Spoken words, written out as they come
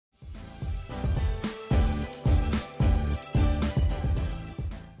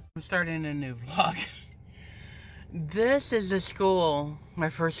starting a new vlog. This is the school, my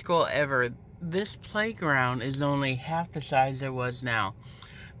first school ever. This playground is only half the size it was now.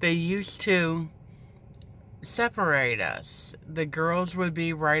 They used to separate us. The girls would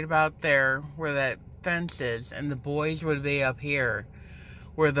be right about there where that fence is, and the boys would be up here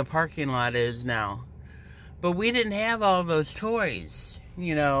where the parking lot is now. But we didn't have all those toys.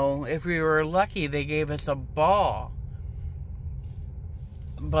 You know, if we were lucky, they gave us a ball.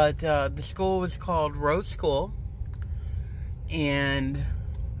 But the school was called Rose School, and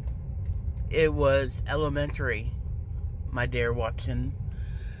it was elementary, my dear Watson.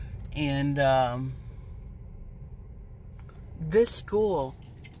 And this school,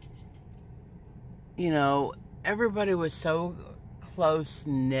 you know, everybody was so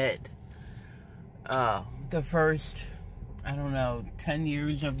close-knit. The first, I don't know, 10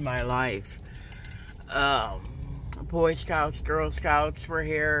 years of my life. Boy Scouts, Girl Scouts were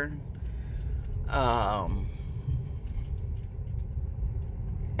here.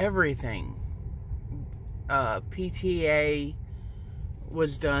 Everything. PTA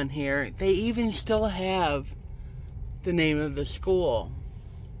was done here. They even still have the name of the school.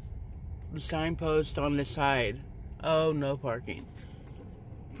 The signpost on the side. Oh, no parking.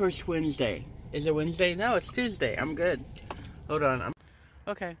 First Wednesday. Is it Wednesday? No, it's Tuesday. I'm good. Hold on.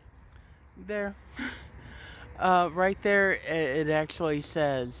 Okay. There. Right there, it actually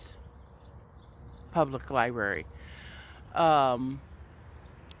says public library. And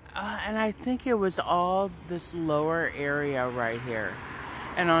I think it was all this lower area right here.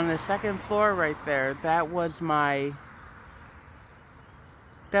 And on the second floor right there, that was my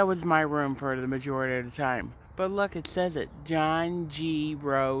room for the majority of the time. But look, it says it. John G.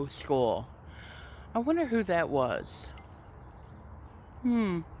 Rowe School. I wonder who that was.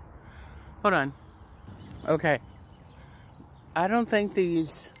 Hold on. Okay. I don't think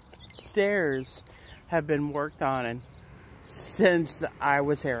these stairs have been worked on since I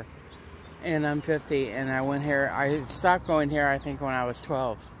was here. And I'm 50, and I went here. I stopped going here, I think, when I was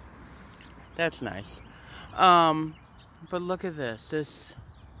 12. That's nice. But look at this. This,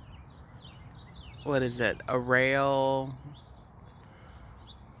 what is it? A rail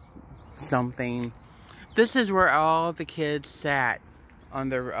something. This is where all the kids sat on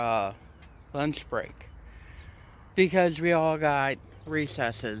their lunch break. Because we all got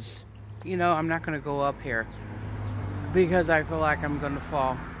recesses. You know, I'm not going to go up here. Because I feel like I'm going to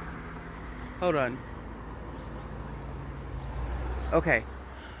fall. Hold on. Okay.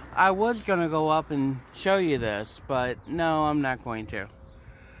 I was going to go up and show you this. But no, I'm not going to.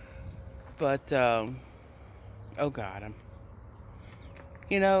 But, oh God.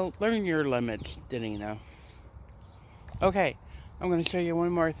 You know, learn your limits, didn't you know? Okay. I'm going to show you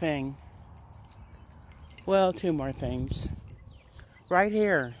one more thing. Well, two more things. Right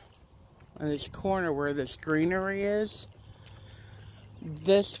here, on this corner where this greenery is,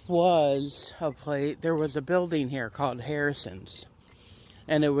 this was a place, there was a building here called Harrison's.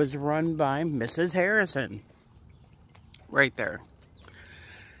 And it was run by Mrs. Harrison. Right there.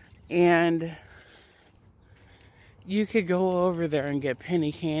 And you could go over there and get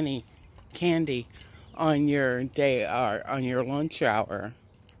penny candy on your day, or on your lunch hour.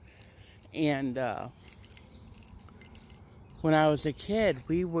 And, when I was a kid,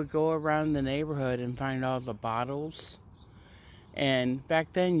 we would go around the neighborhood and find all the bottles. And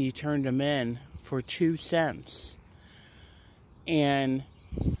back then, you turned them in for 2 cents. And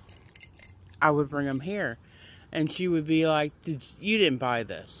I would bring them here. And she would be like, you didn't buy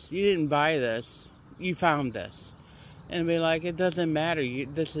this. You didn't buy this. You found this. And I'd be like, it doesn't matter.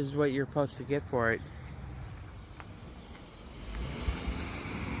 This is what you're supposed to get for it.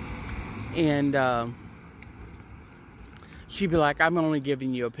 And, she'd be like, I'm only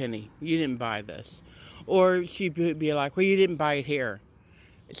giving you a penny. You didn't buy this. Or she'd be like, well, you didn't buy it here.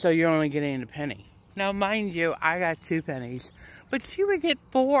 So you're only getting a penny. Now, mind you, I got 2 pennies. But she would get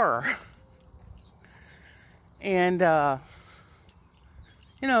 4. And,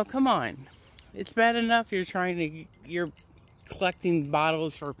 you know, come on. It's bad enough you're collecting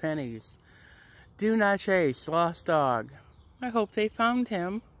bottles for pennies. Do not chase. Lost dog. I hope they found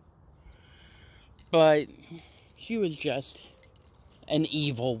him. But she was just an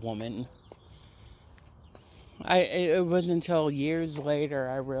evil woman. It wasn't until years later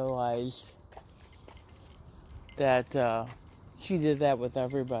I realized that she did that with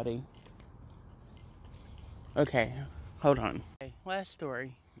everybody. Okay, hold on. Okay, last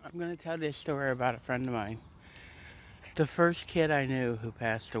story. I'm going to tell this story about a friend of mine. The first kid I knew who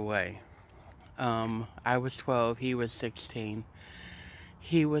passed away. I was 12, he was 16.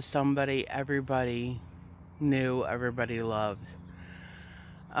 He was somebody everybody knew, everybody loved.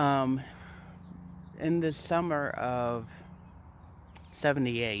 Um, in the summer of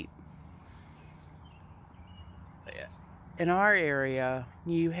 78, in our area,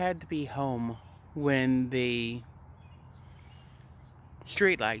 you had to be home when the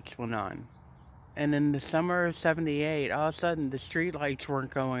street lights went on. And in the summer of 78, all of a sudden the street lights weren't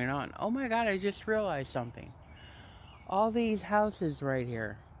going on. Oh my God, I just realized something. All these houses right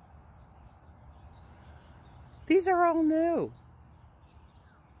here, these are all new.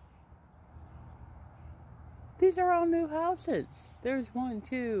 These are all new houses. There's 1,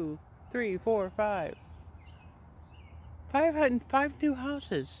 2, 3, 4, 5. 5 new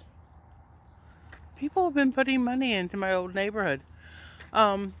houses. People have been putting money into my old neighborhood.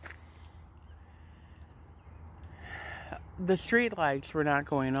 The street lights were not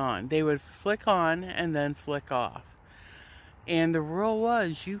going on. They would flick on and then flick off. And the rule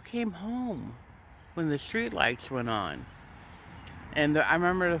was you came home when the street lights went on. And I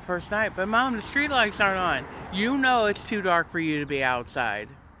remember the first night, but Mom, the street lights aren't on. You know it's too dark for you to be outside.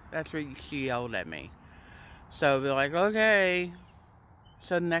 That's what she yelled at me. So I'd be like, okay.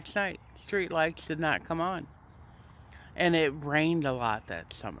 So the next night, street lights did not come on. And it rained a lot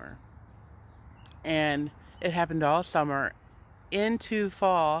that summer. And it happened all summer, into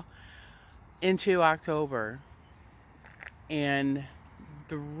fall, into October. And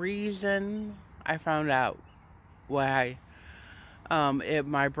the reason I found out why,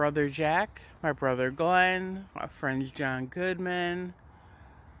 my brother Jack, my brother Glenn, my friends John Goodman,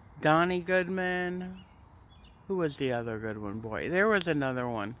 Donnie Goodman, who was the other good one? Boy, there was another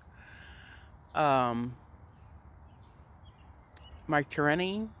one. Mike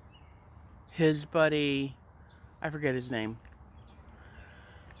Tereni, his buddy, I forget his name.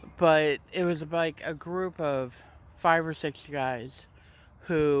 But it was like a group of 5 or 6 guys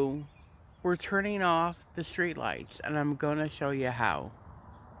who were turning off the street lights, and I'm gonna show you how.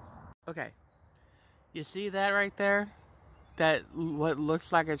 Okay, you see that right there? That what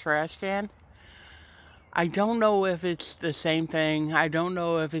looks like a trash can? I don't know if it's the same thing. I don't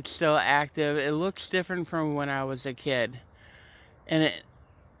know if it's still active. It looks different from when I was a kid. And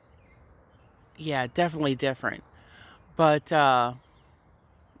yeah, definitely different. But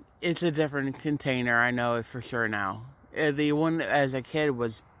it's a different container. I know it for sure now. The one as a kid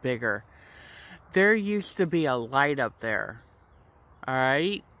was bigger. There used to be a light up there.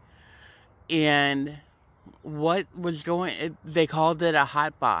 Alright? And what was going... they called it a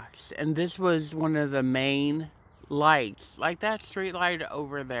hot box. And this was one of the main lights. Like that street light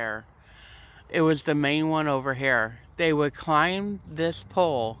over there. It was the main one over here. They would climb this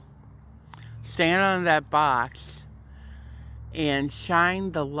pole, stand on that box, and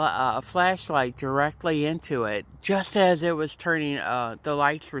shine the flashlight directly into it, just as it was turning, the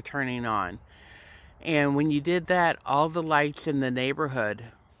lights were turning on. And when you did that, all the lights in the neighborhood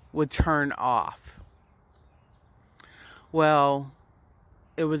would turn off. Well,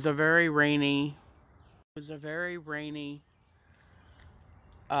 it was a very rainy,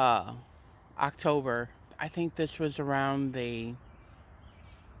 October. I think this was around I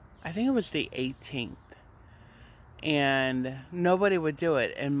think it was the 18th. And nobody would do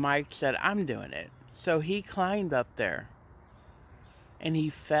it. And Mike said, I'm doing it. So he climbed up there. And he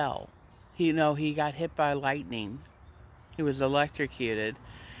fell. He got hit by lightning. He was electrocuted.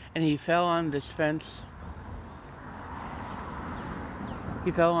 And he fell on this fence.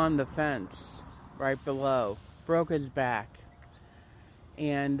 He fell on the fence right below. Broke his back.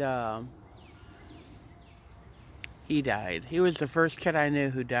 And he died. He was the first kid I knew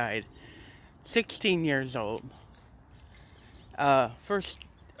who died. 16 years old. First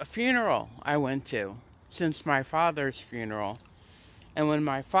funeral I went to since my father's funeral. And when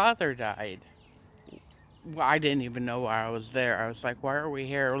my father died, well, I didn't even know why I was there. I was like, why are we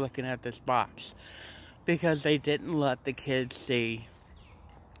here looking at this box? Because they didn't let the kids see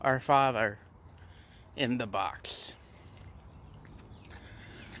our father in the box.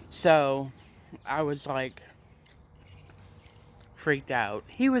 So I was like freaked out.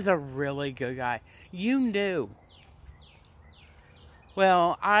 He was a really good guy. You knew.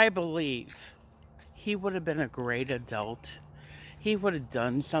 Well, I believe he would have been a great adult. He would have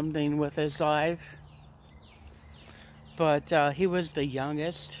done something with his life. But he was the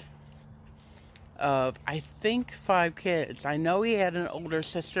youngest of, I think, 5 kids. I know he had an older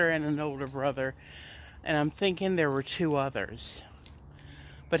sister and an older brother. And I'm thinking there were 2 others.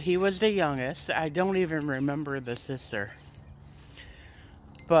 But he was the youngest. I don't even remember the sister.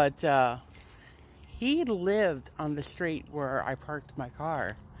 But he lived on the street where I parked my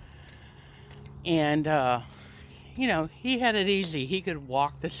car. And, you know, he had it easy. He could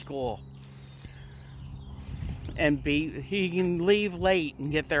walk to school. and he can leave late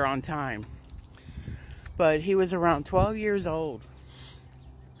and get there on time. But he was around 12 years old,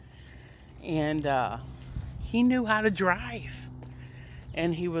 and he knew how to drive.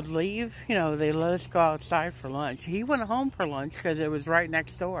 And he would leave, you know, they let us go outside for lunch. He went home for lunch because it was right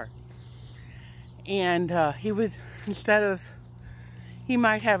next door. And he would, instead of, he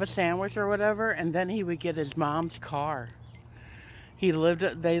might have a sandwich or whatever, and then he would get his mom's car. They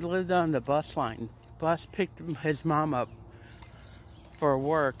lived on the bus line. Bus picked his mom up for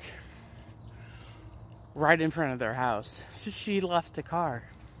work right in front of their house. So she left the car.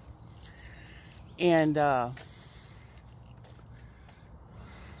 And so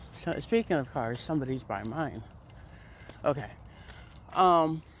speaking of cars, somebody's by mine. Okay.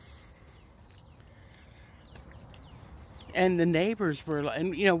 And the neighbors were like,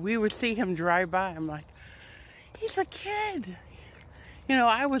 and you know, we would see him drive by. I'm like, he's a kid. You know,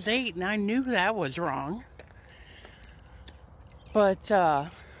 I was 8 and I knew that was wrong. But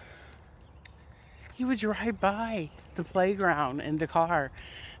he would drive by the playground in the car,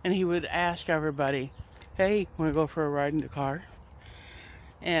 and he would ask everybody, hey, want to go for a ride in the car?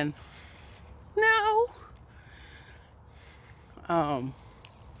 And no. But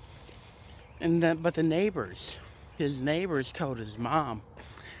the neighbors, his neighbors told his mom,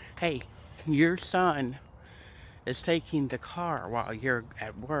 hey, your son is taking the car while you're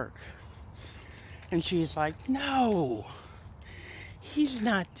at work. And she's like, no, he's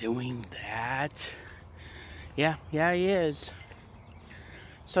not doing that. Yeah, he is.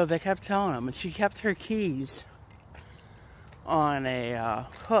 So they kept telling him, and she kept her keys on a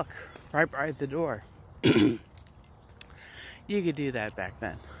hook right by the door. You could do that back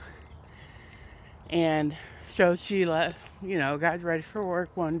then. And so she left, you know, got ready for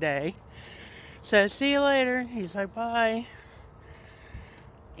work one day. Said, see you later. He's like, bye.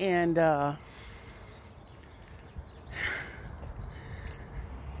 And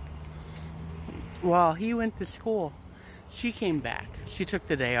while he went to school, she came back. She took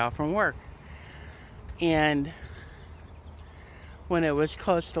the day off from work. And when it was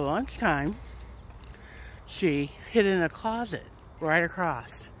close to lunchtime, she hid in a closet right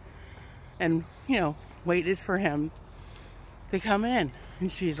across. And, you know, waited for him to come in.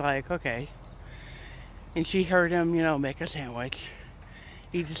 And she's like, okay. And she heard him, you know, make a sandwich,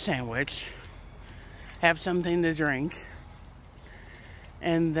 eat the sandwich, have something to drink.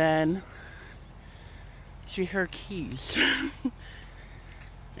 And then she heard keys.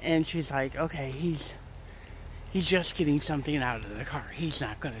 And she's like, okay, he's just getting something out of the car. He's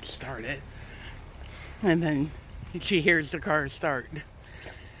not going to start it. And then she hears the car start.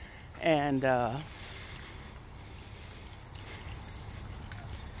 And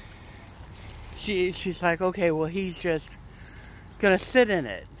she's like, okay, well, he's just gonna sit in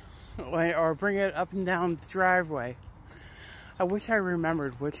it or bring it up and down the driveway. I wish I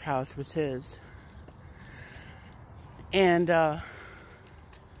remembered which house was his. And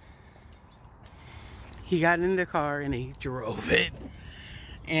he got in the car and he drove it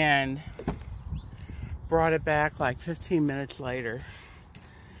and brought it back like 15 minutes later.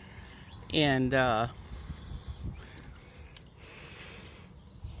 And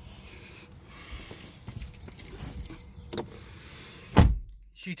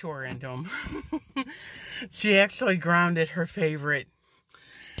she tore into him. She actually grounded her favorite.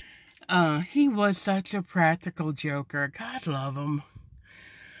 He was such a practical joker. God love him.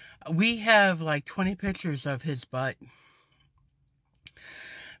 We have like 20 pictures of his butt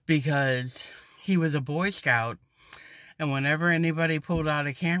because he was a Boy Scout, and whenever anybody pulled out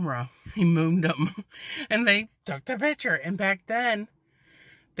a camera, he mooned them and they took the picture. And back then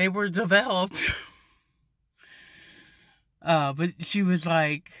they were developed. But she was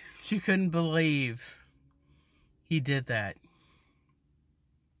like, she couldn't believe he did that.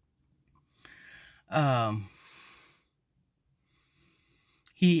 I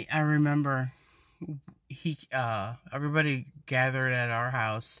remember everybody gathered at our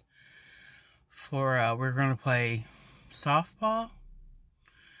house for, we're going to play softball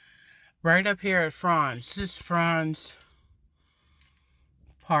right up here at Franz. This is Franz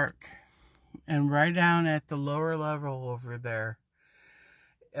Park. And right down at the lower level over there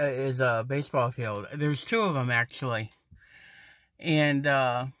is a baseball field. There's 2 of them, actually. And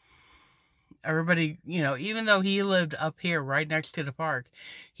everybody, you know, even though he lived up here right next to the park,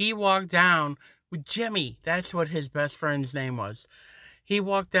 he walked down with Jimmy. That's what his best friend's name was. He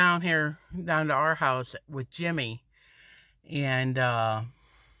walked down here, down to our house with Jimmy. And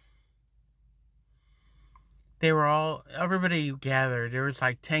they were all, everybody gathered. There was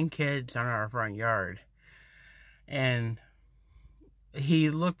like 10 kids on our front yard. And he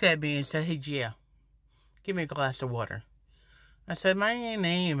looked at me and said, hey, Gia, Give me a glass of water. I said, my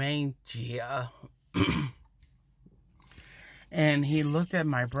name ain't Gia. And he looked at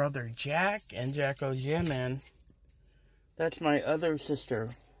my brother Jack, and Jack goes, yeah, man, that's my other sister.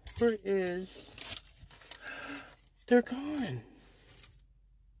 Where is... They're gone.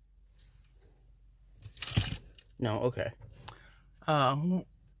 No, okay. I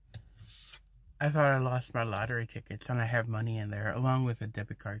thought I lost my lottery tickets, and I have money in there, along with a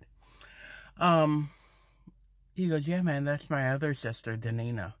debit card. He goes, yeah, man, that's my other sister,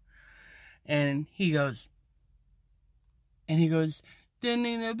 Danina. And he goes,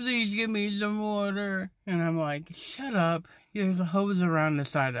 Danina, please give me some water. And I'm like, shut up. There's a hose around the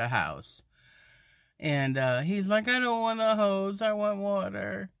side of the house. And he's like, I don't want the hose. I want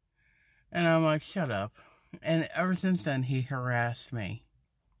water. And I'm like, shut up. And ever since then, he harassed me.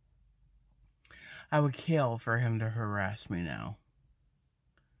 I would kill for him to harass me now.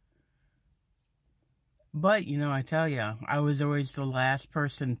 But, you know, I tell you, I was always the last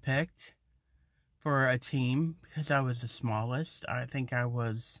person picked for a team because I was the smallest. I think I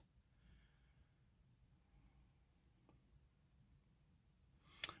was...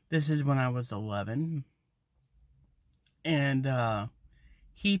 This is when I was 11. And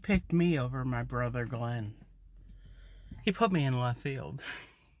he picked me over my brother Glenn. He put me in left field.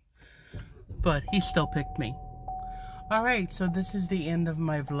 But he still picked me. Alright, so this is the end of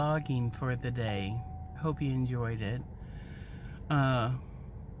my vlogging for the day. Hope you enjoyed it.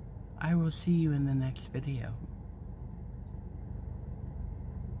 I will see you in the next video.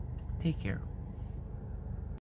 Take care.